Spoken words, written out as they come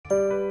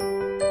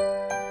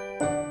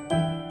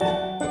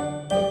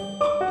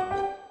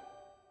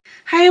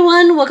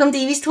everyone, welcome to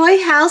Evie's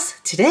Toy House.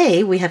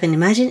 Today we have an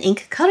Imagine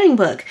Ink coloring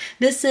book.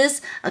 This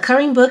is a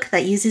coloring book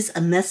that uses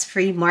a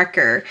mess-free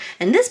marker,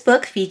 and this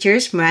book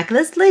features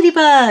Miraculous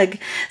Ladybug.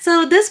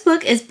 So this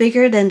book is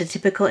bigger than the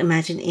typical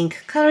Imagine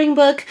Ink coloring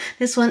book.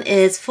 This one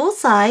is full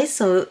size,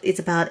 so it's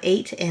about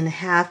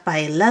 8.5 by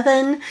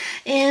 11,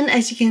 and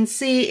as you can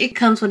see, it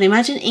comes with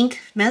Imagine Ink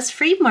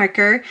mess-free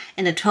marker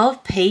and a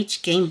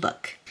 12-page game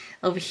book.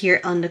 Over here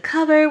on the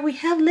cover, we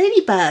have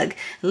Ladybug.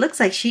 It looks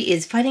like she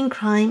is fighting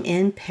crime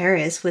in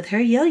Paris with her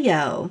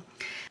yo-yo.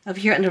 Over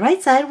here on the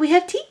right side, we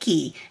have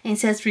Tikki, and it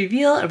says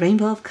reveal a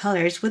rainbow of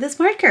colors with this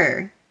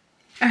marker.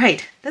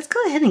 Alright, let's go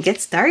ahead and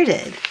get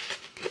started.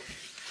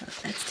 So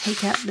let's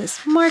take out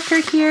this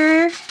marker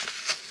here.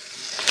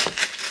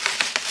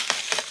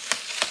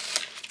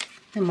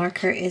 The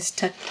marker is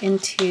tucked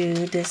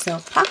into this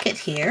little pocket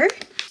here.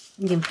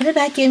 You can put it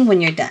back in when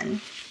you're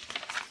done.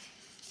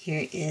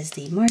 Here is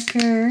the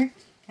marker.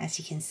 As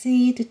you can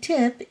see, the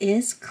tip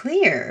is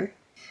clear.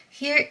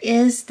 Here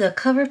is the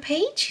cover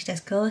page.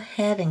 Let's go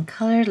ahead and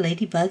color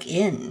Ladybug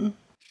in.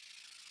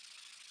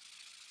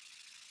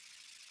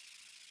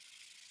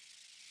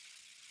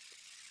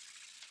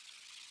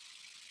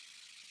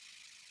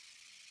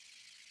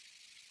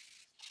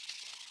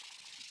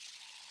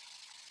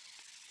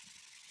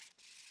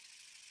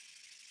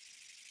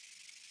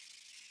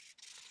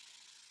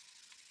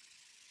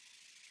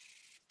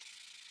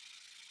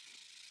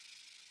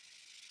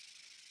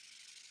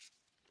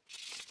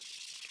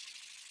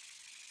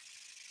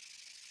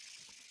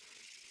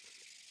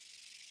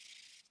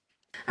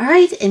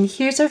 Alright, and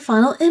here's our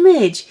final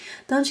image.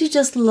 Don't you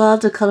just love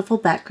the colorful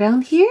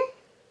background here?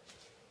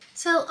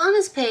 So on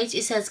this page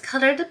it says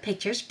color the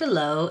pictures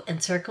below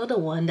and circle the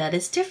one that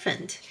is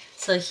different.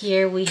 So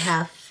here we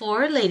have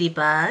 4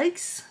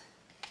 ladybugs.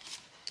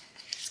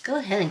 Let's go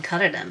ahead and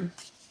color them.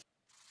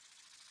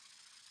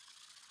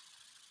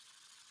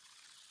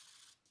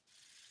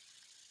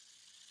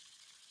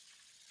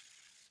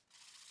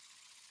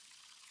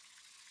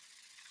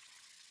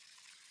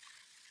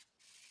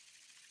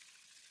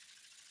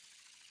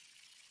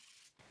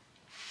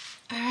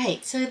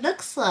 Alright, so it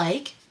looks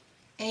like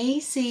A,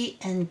 C,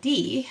 and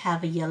D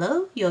have a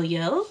yellow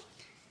yo-yo,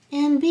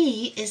 and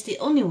B is the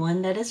only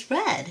one that is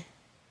red.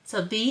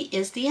 So B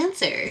is the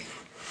answer.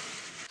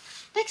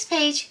 Next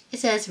page, it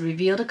says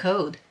reveal the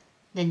code.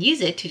 Then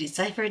use it to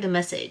decipher the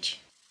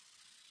message.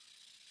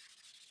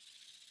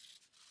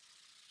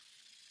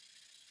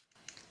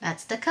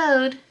 That's the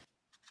code.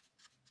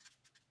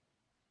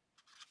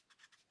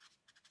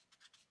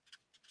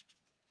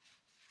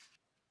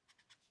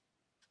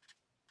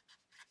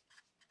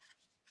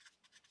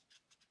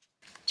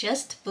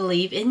 Just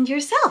believe in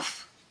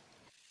yourself.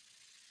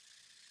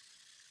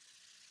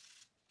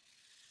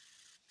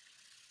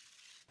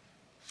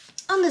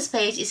 On this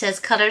page, it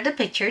says color the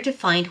picture to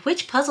find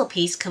which puzzle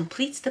piece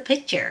completes the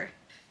picture.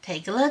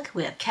 Take a look.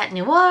 We have Cat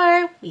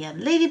Noir, we have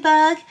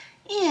Ladybug,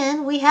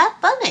 and we have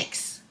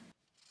Bunnyx.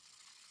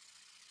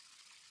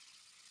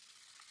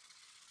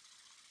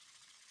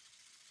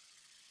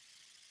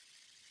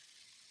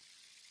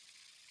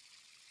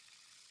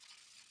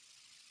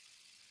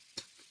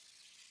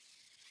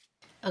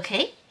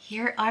 Okay,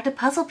 here are the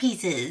puzzle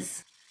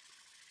pieces.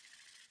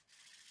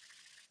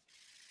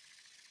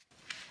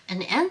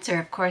 And the answer,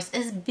 of course,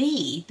 is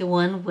B, the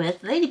one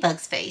with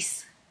Ladybug's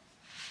face.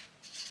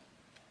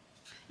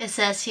 It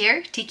says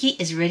here, Tikki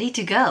is ready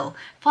to go.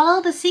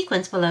 Follow the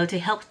sequence below to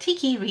help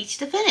Tikki reach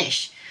the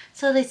finish.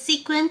 So the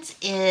sequence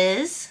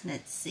is,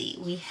 let's see,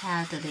 we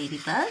have the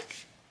Ladybug,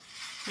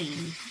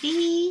 Queen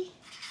Bee,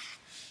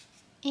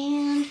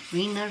 and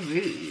Rena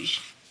Rouge.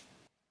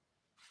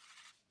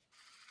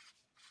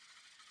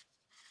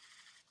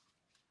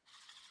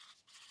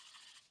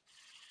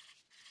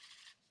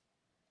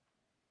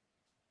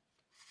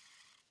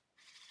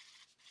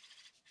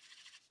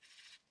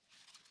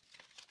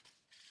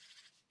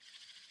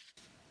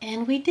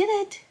 And we did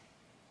it!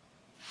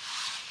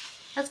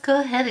 Let's go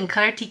ahead and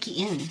color Tikki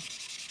in.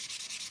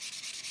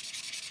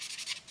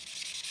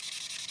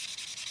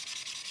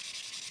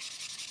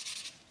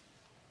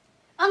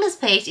 On this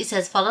page, it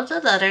says follow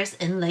the letters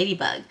in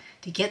Ladybug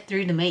to get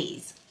through the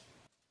maze.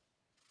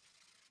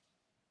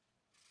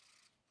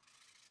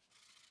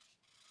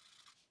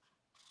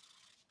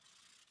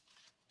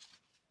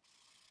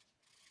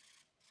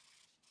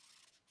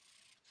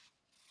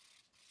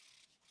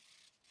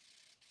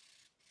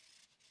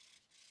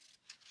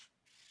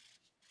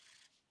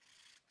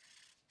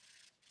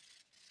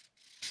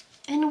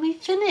 And we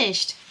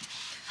finished!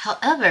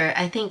 However,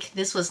 I think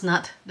this was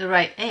not the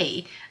right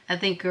A. I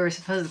think we were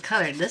supposed to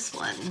color this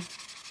one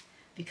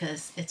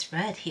because it's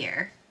red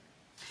here.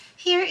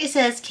 Here it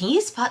says, can you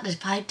spot the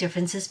 5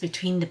 differences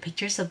between the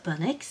pictures of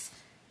Bunnyx?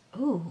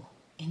 Ooh,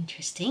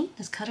 interesting.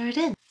 Let's color it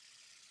in.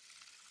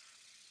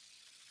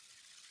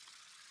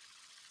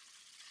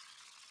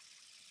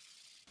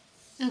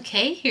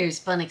 Okay, here's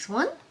Bunnyx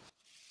 1.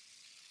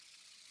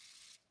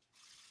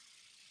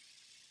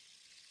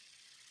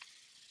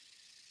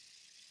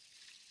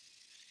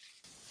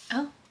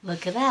 Oh,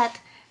 look at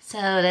that. So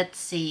let's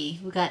see,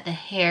 we got the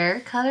hair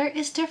color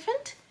is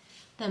different.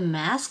 The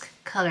mask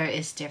color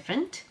is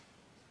different.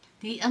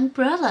 The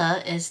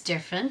umbrella is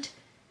different.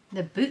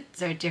 The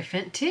boots are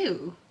different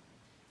too.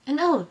 And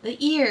oh, the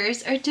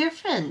ears are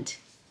different.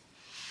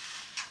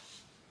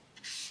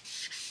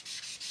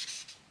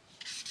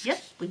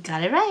 Yep, we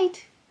got it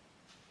right.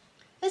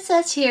 It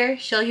says here,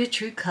 show your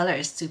true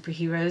colors,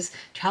 superheroes.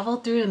 Travel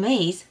through a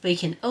maze, but you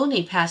can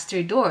only pass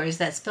through doors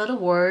that spell the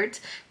words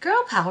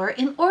girl power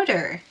in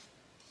order.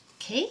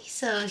 Okay,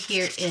 so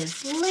here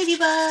is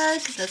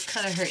Ladybug. Let's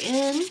color her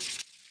in.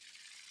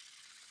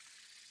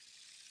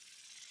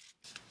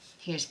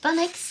 Here's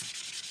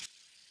Bunnyx.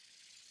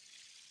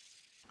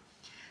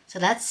 So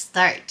let's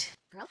start.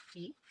 Girl,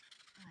 G-I-R-L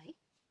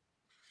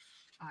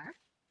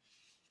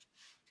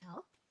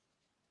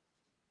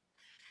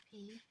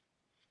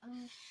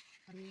P-O-W-R.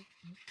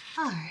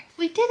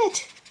 We did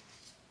it!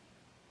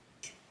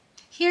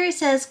 Here it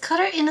says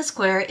color in a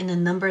square in the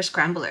number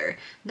scrambler.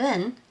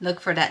 Then look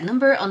for that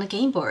number on the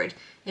game board.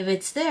 If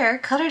it's there,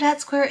 color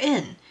that square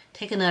in.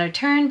 Take another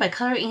turn by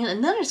coloring in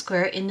another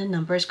square in the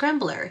number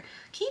scrambler.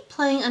 Keep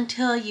playing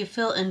until you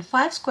fill in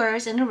 5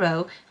 squares in a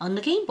row on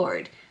the game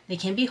board. They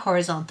can be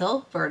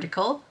horizontal,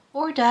 vertical,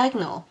 or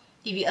diagonal.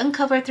 If you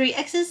uncover 3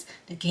 X's,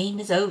 the game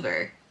is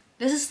over.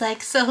 This is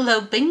like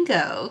solo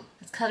bingo.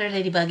 Let's color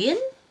Ladybug in.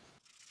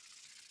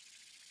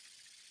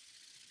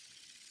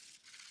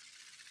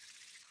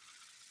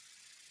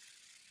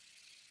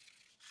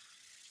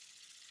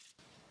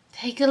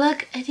 Take a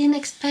look, I didn't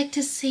expect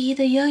to see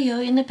the yo-yo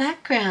in the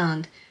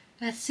background.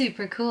 That's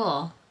super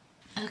cool.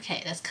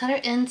 Okay, let's color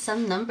in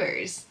some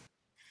numbers.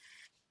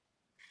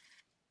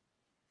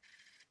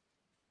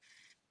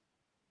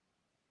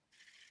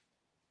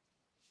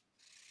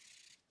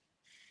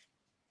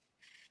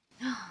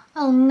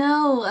 Oh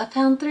no, I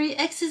found 3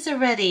 X's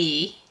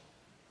already.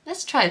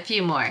 Let's try a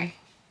few more.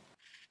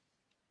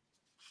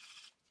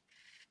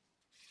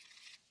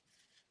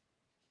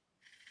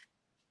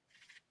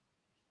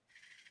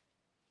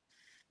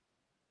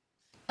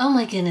 Oh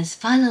my goodness,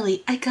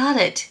 finally, I got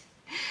it.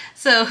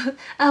 So,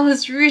 I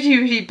was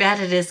really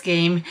bad at this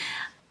game.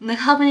 Look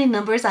how many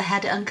numbers I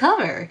had to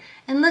uncover.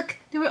 And look,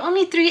 there were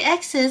only 3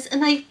 X's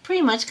and I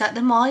pretty much got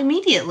them all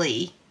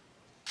immediately.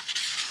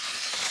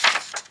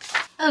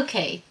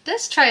 Okay,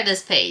 let's try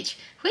this page.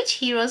 Which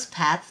hero's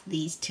path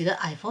leads to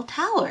the Eiffel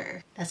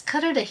Tower? Let's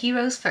color the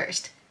heroes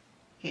first.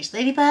 Here's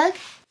Ladybug.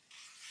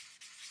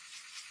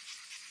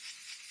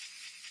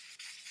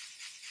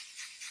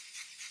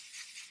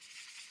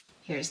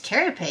 Here's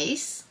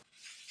Carapace.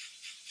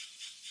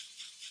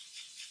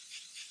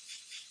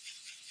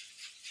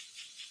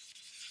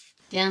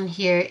 Down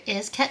here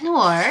is Cat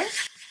Noir.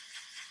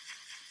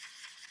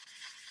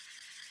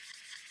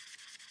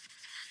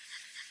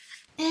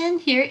 And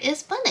here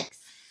is Bunnyx.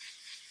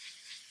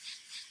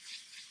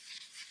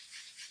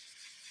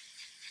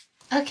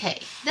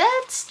 Okay,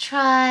 let's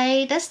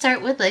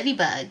start with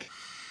Ladybug.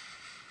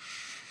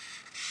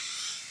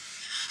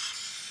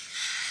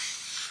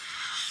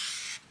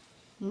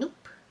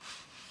 Nope.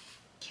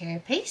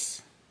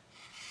 Carapace.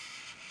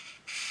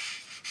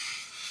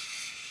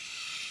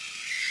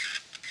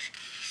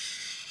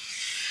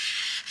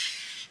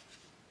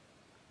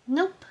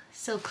 Nope,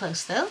 so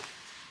close though.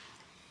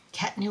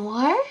 Cat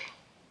Noir.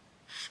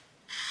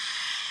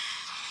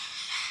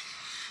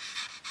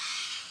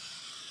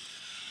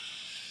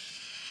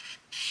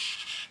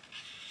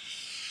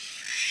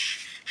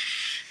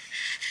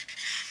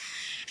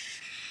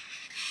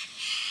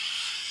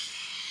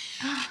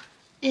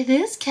 It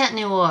is Cat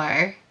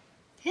Noir.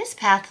 His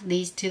path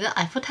leads to the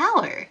Eiffel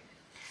Tower.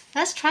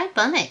 Let's try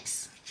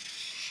Bunnyx.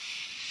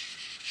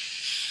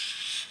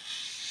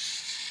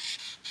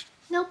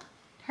 Nope,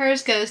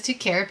 hers goes to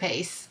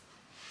Carapace.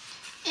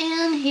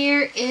 And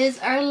here is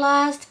our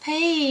last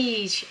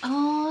page.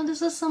 Oh, this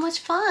was so much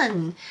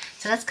fun.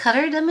 So let's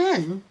color them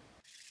in.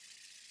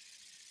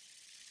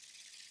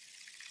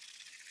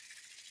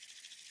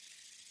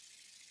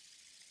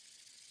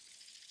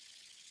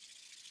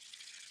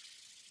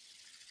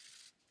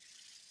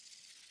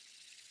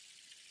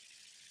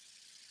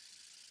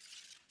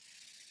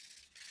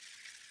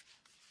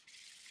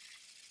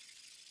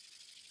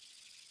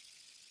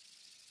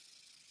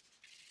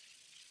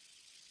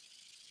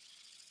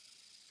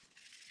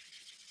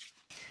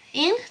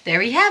 And there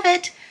we have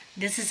it.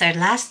 This is our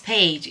last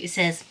page. It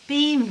says,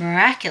 be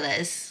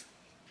miraculous.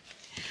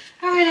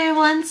 Alright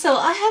everyone, so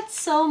I had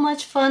so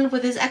much fun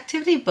with this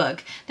activity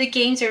book. The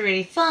games are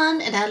really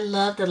fun and I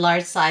love the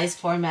large size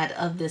format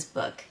of this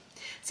book.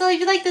 So if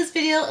you like this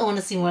video and want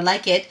to see more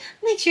like it,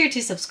 make sure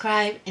to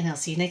subscribe and I'll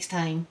see you next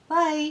time.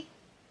 Bye!